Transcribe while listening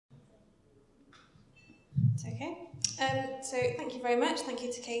It's okay. So thank you very much. Thank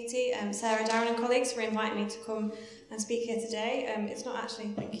you to Katie, Sarah, Darren and colleagues for inviting me to come and speak here today. It's not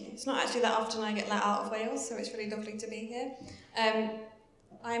actually that often I get let out of Wales, so it's really lovely to be here.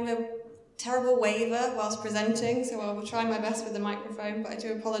 I'm a terrible waver whilst presenting, so I will try my best with the microphone, but I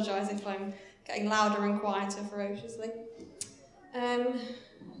do apologise if I'm getting louder and quieter ferociously.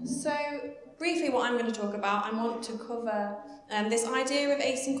 So briefly what I'm going to talk about, I want to cover this idea of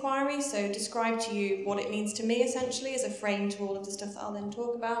ACE Enquiry, so describe to you what it means to me essentially as a frame to all of the stuff that I'll then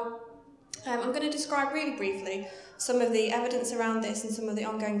talk about. I'm going to describe really briefly some of the evidence around this and some of the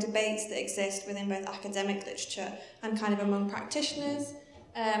ongoing debates that exist within both academic literature and kind of among practitioners.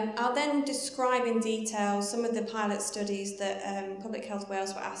 I'll then describe in detail some of the pilot studies that Public Health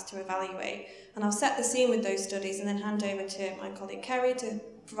Wales were asked to evaluate, and I'll set the scene with those studies and then hand over to my colleague Kerry to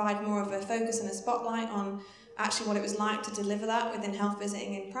provide more of a focus and a spotlight on actually what it was like to deliver that within health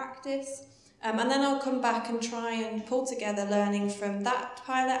visiting in practice. And then I'll come back and try and pull together learning from that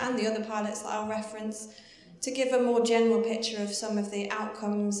pilot and the other pilots that I'll reference to give a more general picture of some of the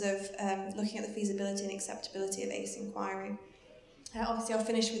outcomes of looking at the feasibility and acceptability of ACE Enquiry. Obviously I'll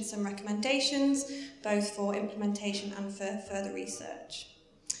finish with some recommendations, both for implementation and for further research.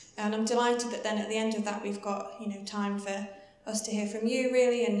 And I'm delighted that then at the end of that we've got time for us to hear from you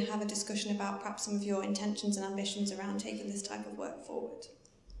really and have a discussion about perhaps some of your intentions and ambitions around taking this type of work forward.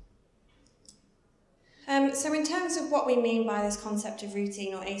 So in terms of what we mean by this concept of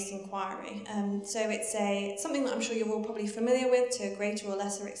routine or ACE Enquiry, so it's something that I'm sure you're all probably familiar with to a greater or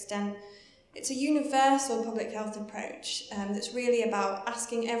lesser extent. It's a universal public health approach that's really about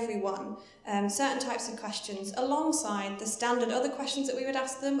asking everyone certain types of questions alongside the standard other questions that we would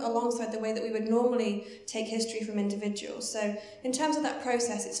ask them, alongside the way that we would normally take history from individuals. So in terms of that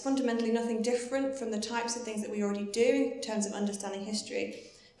process, it's fundamentally nothing different from the types of things that we already do in terms of understanding history,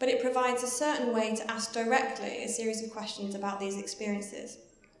 but it provides a certain way to ask directly a series of questions about these experiences.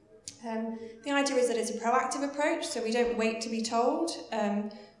 The idea is that it's a proactive approach, so we don't wait to be told.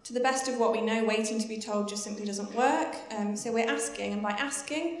 To the best of what we know, waiting to be told just simply doesn't work. So we're asking, and by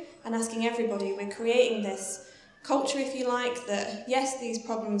asking and asking everybody, we're creating this culture, if you like, that yes, these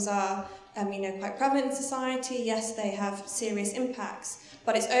problems are quite prevalent in society, yes, they have serious impacts,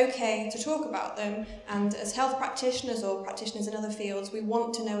 but it's okay to talk about them, and as health practitioners or practitioners in other fields, we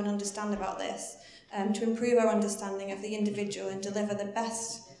want to know and understand about this to improve our understanding of the individual and deliver the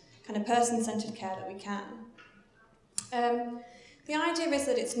best kind of person-centred care that we can. The idea is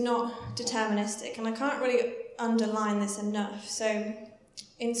that it's not deterministic, and I can't really underline this enough. So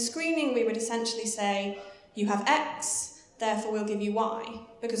in screening, we would essentially say, you have X, therefore we'll give you Y,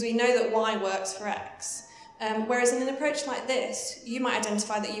 because we know that Y works for X. Whereas in an approach like this, you might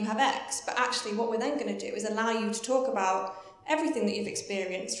identify that you have X, but actually what we're then going to do is allow you to talk about everything that you've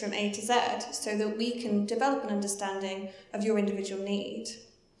experienced from A to Z, so that we can develop an understanding of your individual need.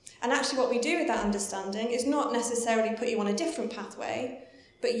 And actually what we do with that understanding is not necessarily put you on a different pathway,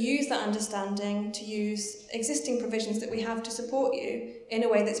 but use that understanding to use existing provisions that we have to support you in a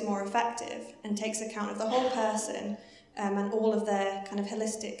way that's more effective and takes account of the whole person and all of their kind of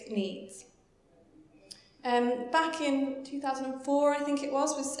holistic needs. Back in 2004, I think it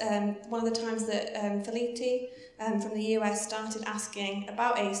was one of the times that Felitti from the US started asking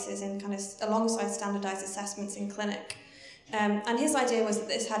about ACEs in kind of alongside standardised assessments in clinic. And his idea was that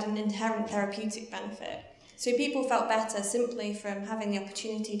this had an inherent therapeutic benefit. So people felt better simply from having the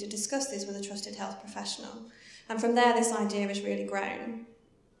opportunity to discuss this with a trusted health professional. And from there, this idea has really grown.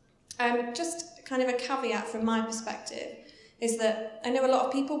 Just kind of a caveat from my perspective is that I know a lot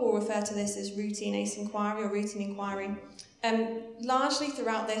of people will refer to this as routine ACE Enquiry or routine inquiry. Largely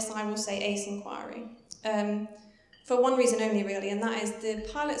throughout this, I will say ACE Enquiry. For one reason only really, and that is the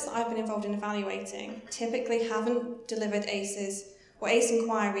pilots that I've been involved in evaluating typically haven't delivered ACEs or ACE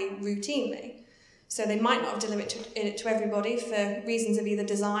Enquiry routinely. So they might not have delivered it to everybody for reasons of either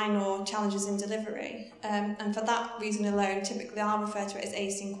design or challenges in delivery. And for that reason alone, typically I'll refer to it as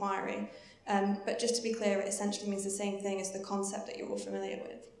ACE Enquiry. But just to be clear, it essentially means the same thing as the concept that you're all familiar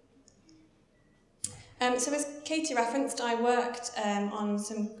with. So as Katie referenced, I worked on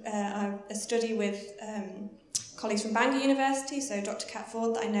a study with colleagues from Bangor University, so Dr. Kat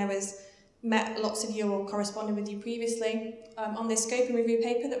Ford, that I know has met lots of you or corresponded with you previously, on this scope and review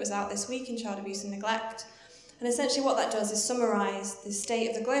paper that was out this week in Child Abuse and Neglect. And essentially what that does is summarise the state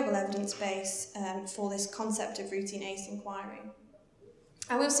of the global evidence base for this concept of routine ACE Enquiry.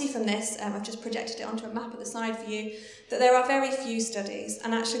 And we'll see from this, I've just projected it onto a map at the side for you, that there are very few studies,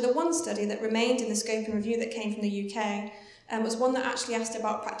 and actually the one study that remained in the scope and review that came from the UK was one that actually asked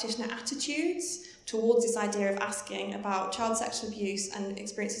about practitioner attitudes towards this idea of asking about child sexual abuse and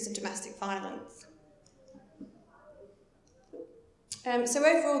experiences of domestic violence. So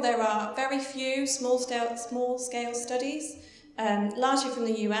overall, there are very few small-scale studies, largely from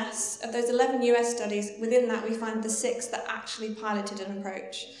the US. Of those 11 US studies, within that we find the 6 that actually piloted an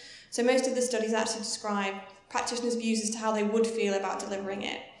approach. So most of the studies actually describe practitioners' views as to how they would feel about delivering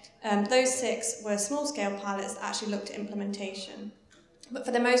it. Those 6 were small-scale pilots that actually looked at implementation. But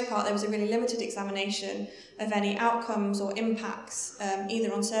for the most part, there was a really limited examination of any outcomes or impacts,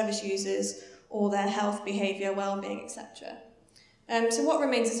 either on service users or their health, behaviour, well-being, etc. So what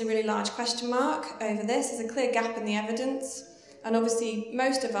remains is a really large question mark over this. There's a clear gap in the evidence, and obviously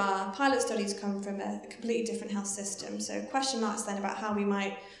most of our pilot studies come from a completely different health system, so question marks then about how we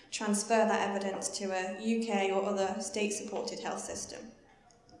might transfer that evidence to a UK or other state-supported health system.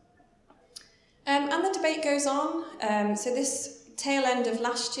 And the debate goes on. So this tail end of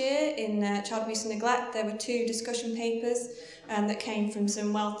last year in child abuse and neglect, there were 2 discussion papers that came from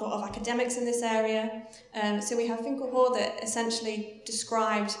some well-thought-of academics in this area. So we have Finkelhor that essentially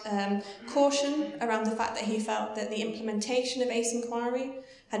described caution around the fact that he felt that the implementation of ACE Enquiry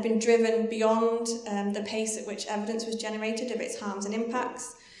had been driven beyond the pace at which evidence was generated of its harms and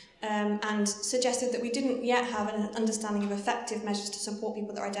impacts, and suggested that we didn't yet have an understanding of effective measures to support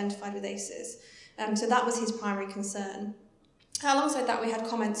people that are identified with ACEs. So that was his primary concern. Alongside that, we had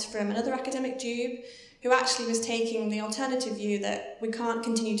comments from another academic, Dube, who actually was taking the alternative view that we can't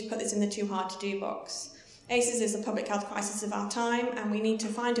continue to put this in the too hard to do box. ACEs is a public health crisis of our time, and we need to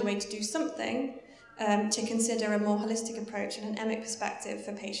find a way to do something to consider a more holistic approach and an emic perspective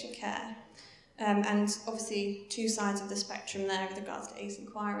for patient care. And obviously 2 sides of the spectrum there with regards to ACE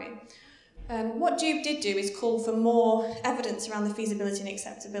Enquiry. What Dube did do is call for more evidence around the feasibility and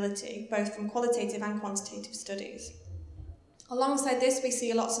acceptability, both from qualitative and quantitative studies. Alongside this, we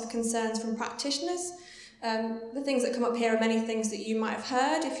see lots of concerns from practitioners. The things that come up here are many things that you might have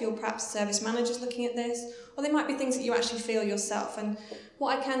heard if you're perhaps service managers looking at this, or they might be things that you actually feel yourself. And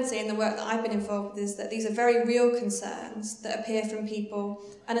what I can say in the work that I've been involved with is that these are very real concerns that appear from people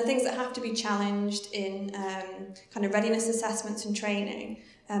and are things that have to be challenged in kind of readiness assessments and training,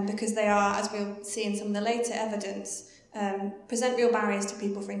 because they are, as we'll see in some of the later evidence, present real barriers to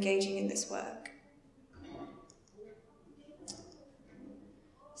people for engaging in this work.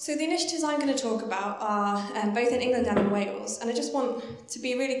 So the initiatives I'm going to talk about are both in England and in Wales, and I just want to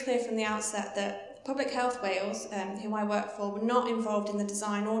be really clear from the outset that Public Health Wales, who I work for, were not involved in the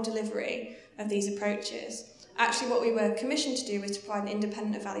design or delivery of these approaches. Actually, what we were commissioned to do was to provide an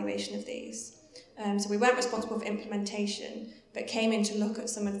independent evaluation of these. So we weren't responsible for implementation, but came in to look at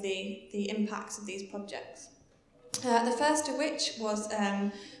some of the impacts of these projects. The first of which was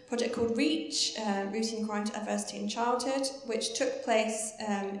a project called REACH, Routine Inquiry into Adversity in Childhood, which took place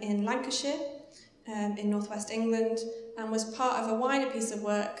in Lancashire, in northwest England, and was part of a wider piece of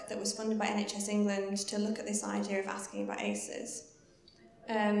work that was funded by NHS England to look at this idea of asking about ACEs.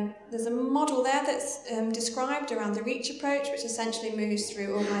 There's a model there that's described around the REACH approach, which essentially moves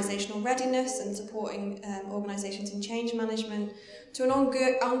through organisational readiness and supporting organisations in change management to an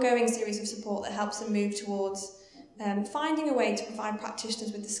ongoing series of support that helps them move towards finding a way to provide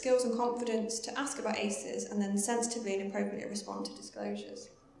practitioners with the skills and confidence to ask about ACEs and then sensitively and appropriately respond to disclosures.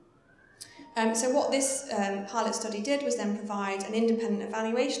 So what this pilot study did was then provide an independent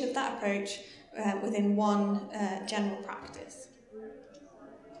evaluation of that approach within one general practice.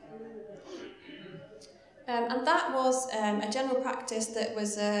 And that was a general practice that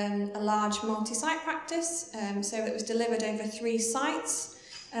was a large multi-site practice, so it was delivered over 3 sites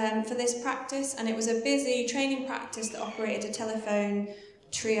for this practice, and it was a busy training practice that operated a telephone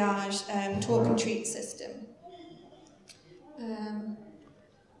triage talk and treat system.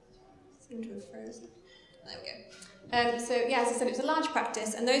 Seem to have frozen. There we go. So yeah, as I said, it was a large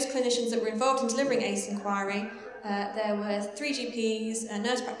practice, and those clinicians that were involved in delivering ACE Enquiry, there were 3 GPs,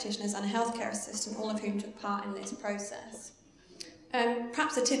 nurse practitioners and a healthcare assistant, all of whom took part in this process.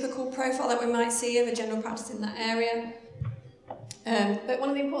 Perhaps a typical profile that we might see of a general practice in that area. But one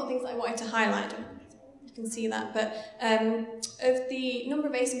of the important things that I wanted to highlight, you can see that, but of the number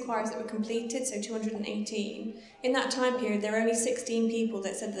of ACE inquiries that were completed, so 218, in that time period there were only 16 people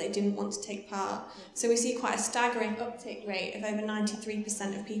that said that they didn't want to take part. So we see quite a staggering uptake rate of over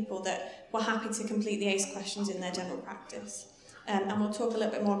 93% of people that were happy to complete the ACE questions in their general practice. And we'll talk a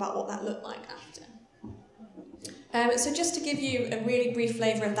little bit more about what that looked like after. So just to give you a really brief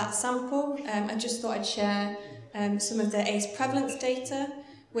flavour of that sample, I just thought I'd share some of the ACE prevalence data,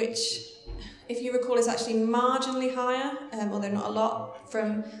 which, if you recall, is actually marginally higher, although not a lot,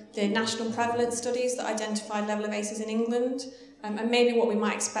 from the national prevalence studies that identified level of ACEs in England, and maybe what we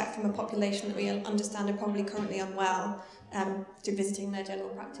might expect from a population that we understand are probably currently unwell, to visiting their general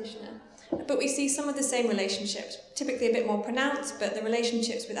practitioner. But we see some of the same relationships, typically a bit more pronounced, but the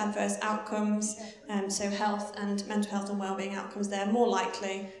relationships with adverse outcomes, so health and mental health and wellbeing outcomes, they're more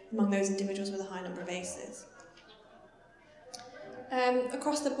likely among those individuals with a high number of ACEs.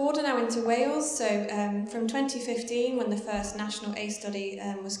 Across the border now into Wales, so from 2015, when the first national ACE study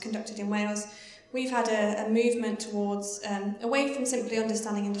was conducted in Wales, we've had a movement towards, away from simply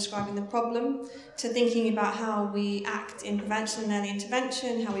understanding and describing the problem, to thinking about how we act in prevention and early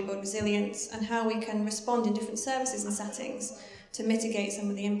intervention, how we build resilience, and how we can respond in different services and settings to mitigate some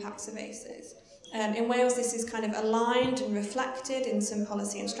of the impacts of ACEs. In Wales, this is kind of aligned and reflected in some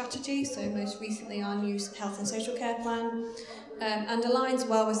policy and strategy, so most recently our new health and social care plan, and aligns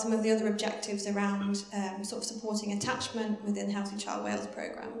well with some of the other objectives around sort of supporting attachment within the Healthy Child Wales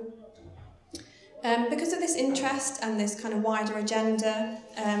programme. Because of this interest and this kind of wider agenda,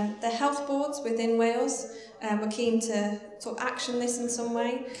 the health boards within Wales were keen to sort of action this in some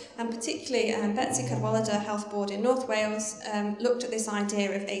way, and particularly Betsy Cadwallader Health Board in North Wales looked at this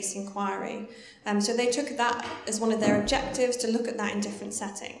idea of ACE Enquiry. So they took that as one of their objectives, to look at that in different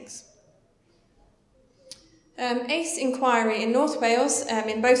settings. ACE Enquiry in North Wales,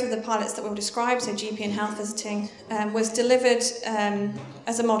 in both of the pilots that we'll describe, so GP and health visiting, was delivered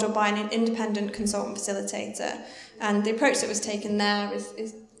as a model by an independent consultant facilitator. And the approach that was taken there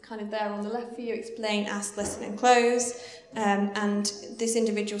is kind of there on the left for you, explain, ask, listen and close. And this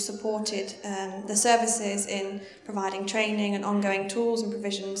individual supported the services in providing training and ongoing tools and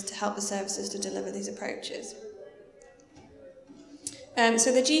provisions to help the services to deliver these approaches.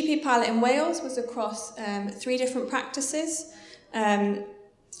 So the GP pilot in Wales was across 3 different practices. I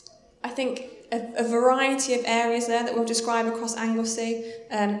think a variety of areas there that we'll describe across Anglesey.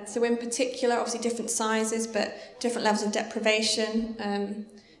 So in particular, obviously different sizes, but different levels of deprivation.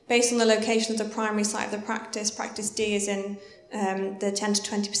 Based on the location of the primary site of the practice, Practice D is in the 10 to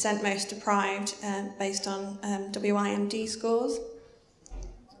 20% most deprived, based on WIMD scores.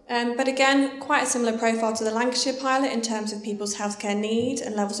 But again, quite a similar profile to the Lancashire pilot in terms of people's healthcare need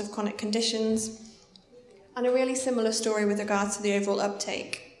and levels of chronic conditions, and a really similar story with regards to the overall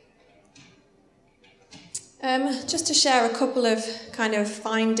uptake. Just to share a couple of kind of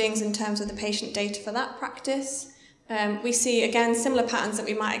findings in terms of the patient data for that practice. We see, again, similar patterns that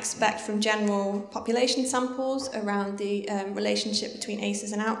we might expect from general population samples around the relationship between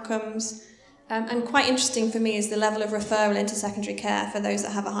ACEs and outcomes. And quite interesting for me is the level of referral into secondary care for those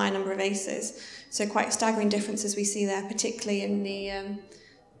that have a high number of ACEs. So quite staggering differences we see there, particularly in the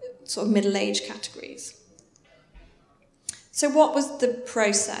sort of middle-age categories. So what was the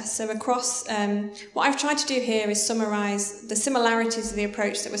process? So across, what I've tried to do here is summarise the similarities of the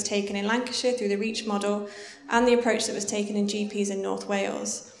approach that was taken in Lancashire through the REACH model and the approach that was taken in GPs in North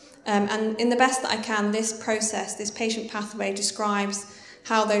Wales. And in the best that I can, this process, this patient pathway, describes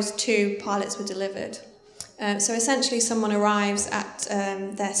how those 2 pilots were delivered. So essentially someone arrives at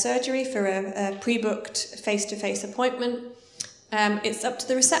their surgery for a pre-booked face-to-face appointment. It's up to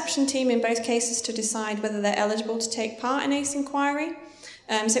the reception team in both cases to decide whether they're eligible to take part in ACE Enquiry.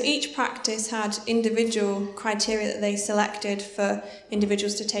 So each practice had individual criteria that they selected for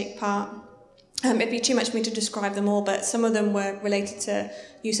individuals to take part. It'd be too much for me to describe them all, but some of them were related to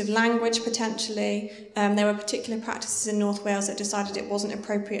use of language potentially. There were particular practices in North Wales that decided it wasn't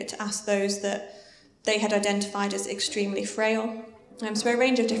appropriate to ask those that they had identified as extremely frail. So a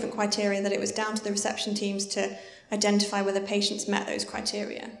range of different criteria that it was down to the reception teams to identify whether patients met those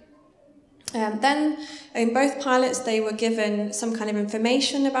criteria. Then, in both pilots, they were given some kind of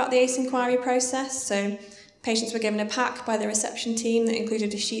information about the ACE Enquiry process. So patients were given a pack by the reception team that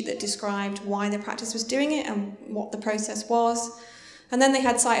included a sheet that described why the practice was doing it and what the process was. And then they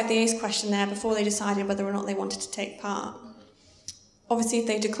had sight of the ACE questionnaire before they decided whether or not they wanted to take part. Obviously, if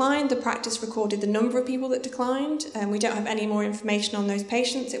they declined, the practice recorded the number of people that declined. We don't have any more information on those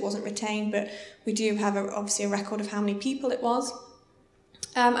patients. It wasn't retained, but we do have obviously a record of how many people it was.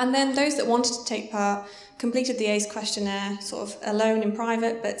 And then those that wanted to take part completed the ACE questionnaire sort of alone in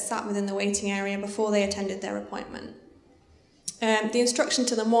private, but sat within the waiting area before they attended their appointment. The instruction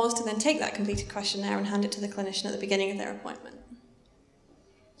to them was to then take that completed questionnaire and hand it to the clinician at the beginning of their appointment.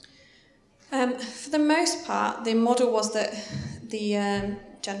 For the most part, the model was that the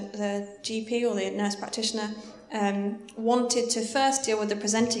GP or the nurse practitioner wanted to first deal with the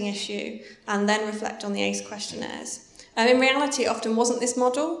presenting issue and then reflect on the ACE questionnaires. In reality, it often wasn't this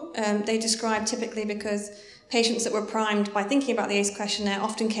model. They described typically because patients that were primed by thinking about the ACE questionnaire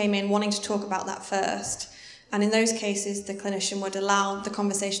often came in wanting to talk about that first. And in those cases, the clinician would allow the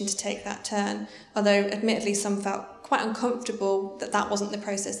conversation to take that turn, although admittedly some felt quite uncomfortable that that wasn't the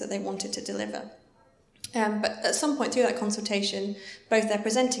process that they wanted to deliver. But at some point through that consultation, both their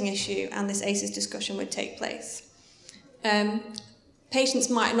presenting issue and this ACEs discussion would take place. Patients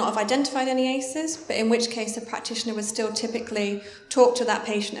might not have identified any ACEs, but in which case the practitioner would still typically talk to that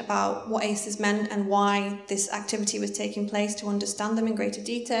patient about what ACEs meant and why this activity was taking place to understand them in greater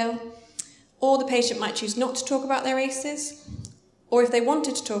detail. Or the patient might choose not to talk about their ACEs, or if they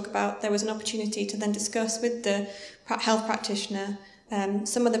wanted to talk about, there was an opportunity to then discuss with the health practitioner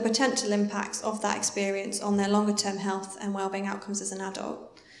some of the potential impacts of that experience on their longer term health and wellbeing outcomes as an adult.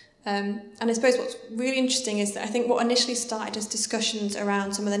 And I suppose what's really interesting is that I think what initially started as discussions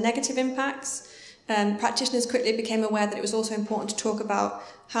around some of the negative impacts, practitioners quickly became aware that it was also important to talk about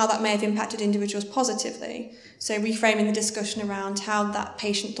how that may have impacted individuals positively. So reframing the discussion around how that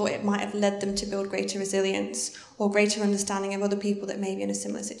patient thought it might have led them to build greater resilience or greater understanding of other people that may be in a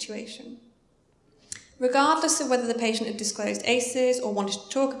similar situation. Regardless of whether the patient had disclosed ACEs or wanted to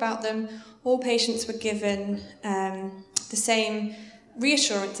talk about them, all patients were given the same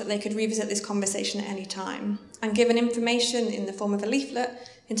reassurance that they could revisit this conversation at any time, and given information in the form of a leaflet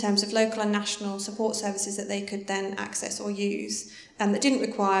in terms of local and national support services that they could then access or use, that didn't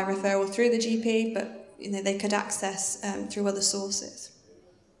require referral through the GP, but they could access through other sources.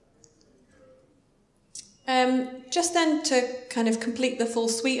 Just then to kind of complete the full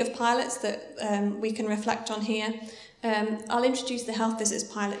suite of pilots that we can reflect on here, I'll introduce the health visits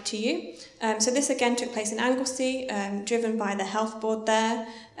pilot to you. So this again took place in Anglesey, driven by the health board there,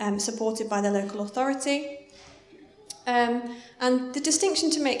 supported by the local authority. And the distinction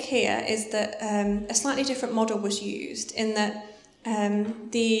to make here is that a slightly different model was used in that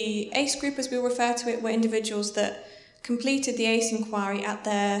the ACE group, as we refer to it, were individuals that completed the ACE inquiry at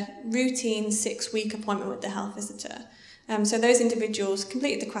their routine 6-week appointment with the health visitor. So those individuals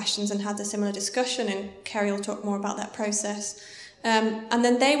completed the questions and had a similar discussion, and Kerry will talk more about that process. And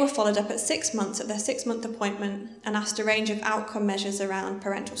then they were followed up at 6 months at their 6-month appointment and asked a range of outcome measures around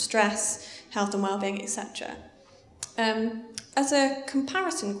parental stress, health and wellbeing, etc. As a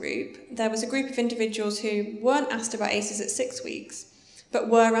comparison group, there was a group of individuals who weren't asked about ACEs at 6 weeks, but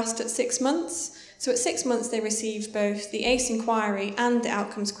were asked at 6 months. So at 6 months, they received both the ACE inquiry and the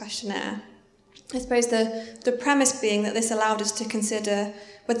outcomes questionnaire. I suppose the premise being that this allowed us to consider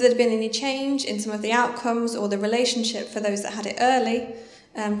whether there had been any change in some of the outcomes or the relationship for those that had it early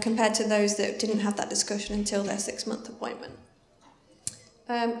compared to those that didn't have that discussion until their 6-month appointment.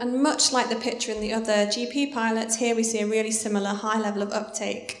 And much like the picture in the other GP pilots, here we see a really similar high level of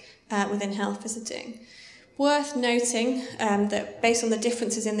uptake within health visiting. Worth noting that based on the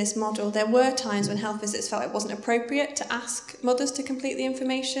differences in this model, there were times when health visits felt it wasn't appropriate to ask mothers to complete the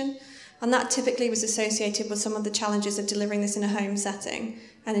information, and that typically was associated with some of the challenges of delivering this in a home setting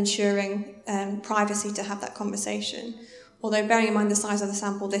and ensuring privacy to have that conversation. Although bearing in mind the size of the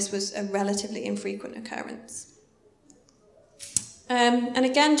sample, this was a relatively infrequent occurrence. And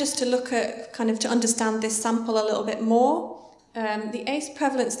again, just to look at, to understand this sample a little bit more, the ACE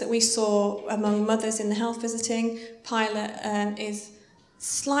prevalence that we saw among mothers in the health visiting pilot is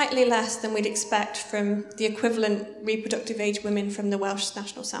slightly less than we'd expect from the equivalent reproductive age women from the Welsh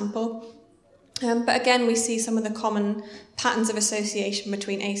national sample. But again, we see some of the common patterns of association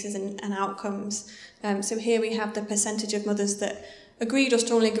between ACEs and outcomes. So here we have the percentage of mothers that agreed or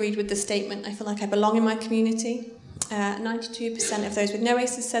strongly agreed with the statement, "I feel like I belong in my community." 92% of those with no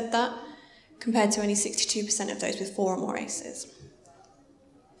ACEs said that, compared to only 62% of those with 4 or more ACEs.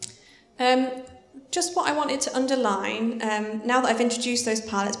 Just what I wanted to underline, now that I've introduced those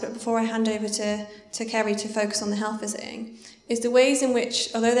pilots, but before I hand over to Kerry to focus on the health visiting, is the ways in which,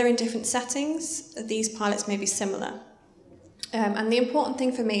 although they're in different settings, these pilots may be similar. And the important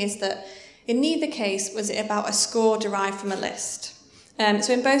thing for me is that in neither case was it about a score derived from a list.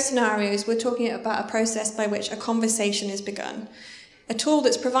 So in both scenarios, we're talking about a process by which a conversation is begun. A tool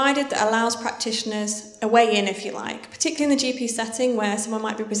that's provided that allows practitioners a way in, if you like, particularly in the GP setting where someone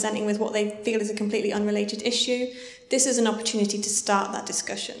might be presenting with what they feel is a completely unrelated issue. This is an opportunity to start that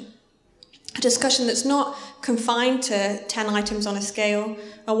discussion. A discussion that's not confined to 10 items on a scale,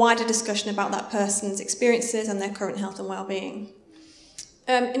 a wider discussion about that person's experiences and their current health and well-being.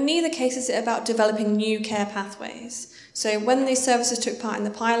 In neither case is it about developing new care pathways. So when these services took part in the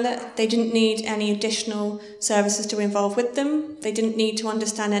pilot, they didn't need any additional services to involve with them. They didn't need to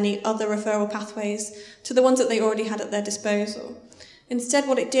understand any other referral pathways to the ones that they already had at their disposal. Instead,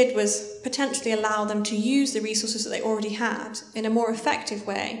 what it did was potentially allow them to use the resources that they already had in a more effective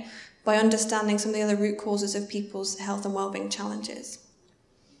way by understanding some of the other root causes of people's health and wellbeing challenges.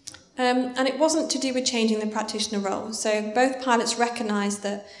 And it wasn't to do with changing the practitioner role. So both pilots recognised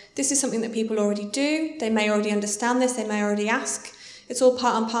that this is something that people already do. They may already understand this, they may already ask. It's all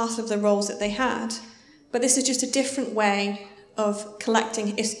part and parcel of the roles that they had. But this is just a different way of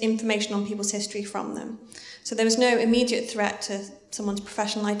collecting information on people's history from them. So there was no immediate threat to someone's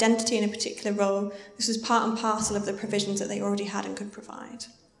professional identity in a particular role. This was part and parcel of the provisions that they already had and could provide.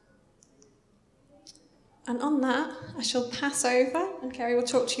 And on that, I shall pass over, and Kerry will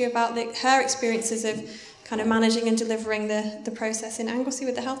talk to you about her experiences of kind of managing and delivering the process in Anglesey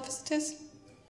with the health visitors.